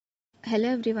Hello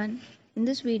everyone. In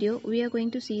this video, we are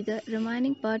going to see the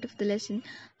remaining part of the lesson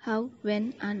how,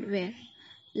 when and where.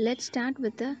 Let's start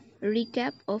with a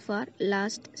recap of our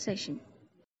last session.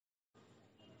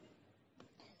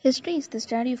 History is the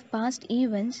study of past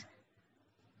events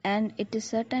and it is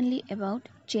certainly about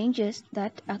changes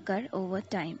that occur over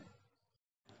time.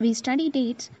 We study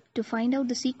dates to find out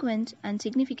the sequence and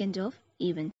significance of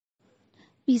events.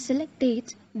 We select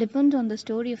dates depends on the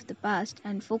story of the past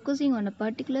and focusing on a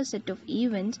particular set of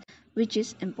events which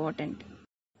is important.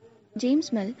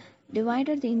 James Mill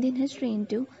divided the Indian history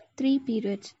into three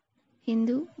periods: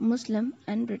 Hindu, Muslim,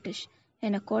 and British.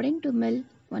 And according to Mill,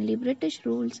 only British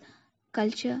rules,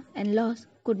 culture, and laws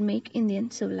could make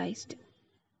Indians civilized.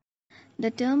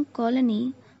 The term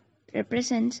colony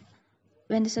represents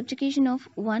when the subjugation of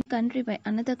one country by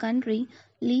another country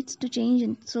leads to change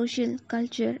in social,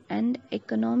 culture, and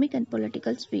economic and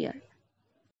political sphere.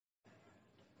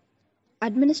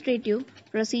 Administrative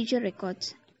procedure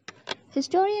records.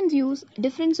 Historians use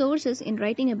different sources in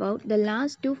writing about the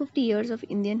last 250 years of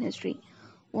Indian history.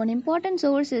 One important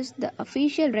source is the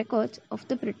official records of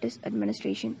the British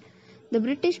administration. The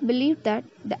British believed that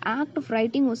the act of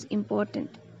writing was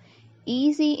important.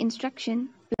 Easy instruction,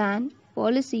 plan,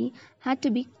 policy had to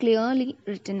be clearly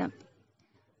written up.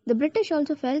 The British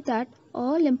also felt that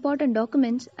all important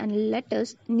documents and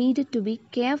letters needed to be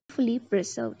carefully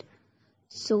preserved,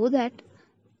 so that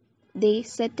they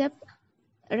set up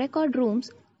record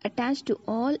rooms attached to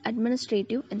all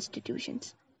administrative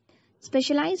institutions.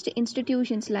 Specialized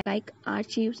institutions like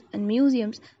archives and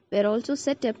museums were also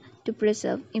set up to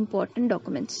preserve important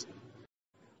documents.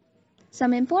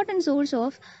 Some important sources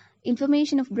of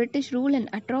information of British rule and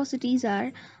atrocities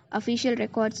are official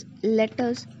records,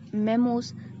 letters,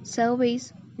 memos,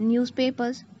 surveys,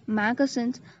 newspapers,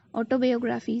 magazines,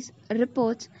 autobiographies,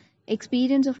 reports,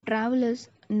 experience of travelers,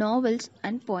 novels,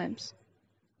 and poems.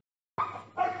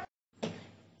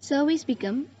 Surveys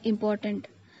become important.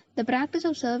 The practice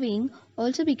of surveying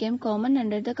also became common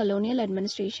under the colonial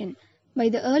administration. By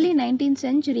the early 19th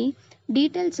century,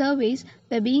 detailed surveys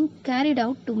were being carried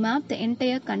out to map the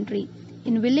entire country.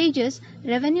 In villages,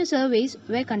 revenue surveys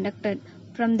were conducted.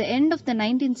 From the end of the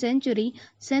 19th century,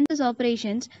 census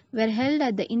operations were held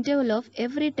at the interval of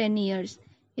every 10 years.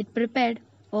 It prepared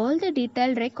all the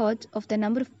detailed records of the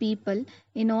number of people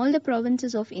in all the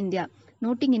provinces of India,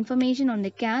 noting information on the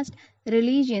caste,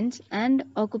 religions, and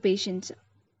occupations.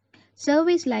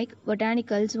 Surveys like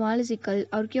botanical, zoological,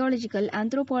 archaeological,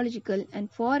 anthropological, and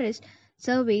forest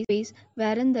surveys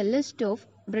were in the list of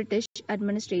British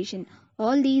administration.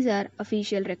 All these are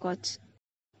official records.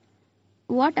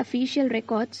 What official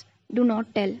records do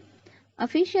not tell?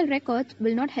 Official records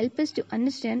will not help us to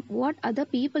understand what other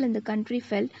people in the country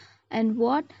felt and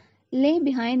what lay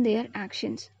behind their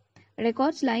actions.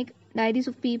 Records like diaries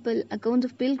of people, accounts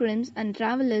of pilgrims and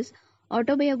travelers,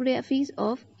 autobiographies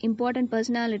of important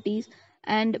personalities,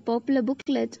 and popular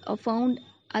booklets are found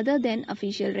other than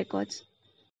official records.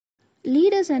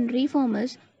 Leaders and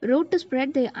reformers wrote to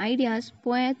spread their ideas,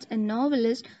 poets and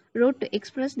novelists wrote to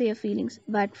express their feelings,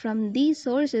 but from these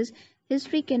sources,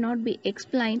 history cannot be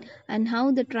explained and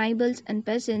how the tribals and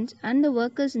peasants and the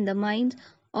workers in the mines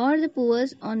or the poor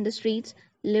on the streets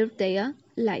lived their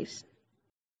lives.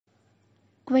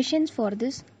 Questions for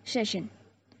this session.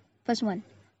 First one.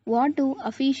 What do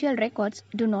official records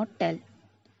do not tell?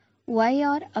 Why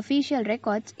are official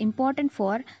records important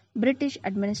for British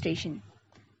administration?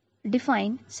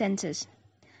 Define census.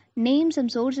 Name some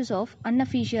sources of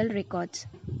unofficial records.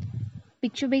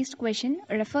 Picture-based question.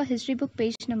 Refer history book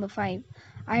page number 5.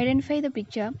 Identify the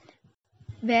picture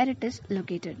where it is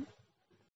located.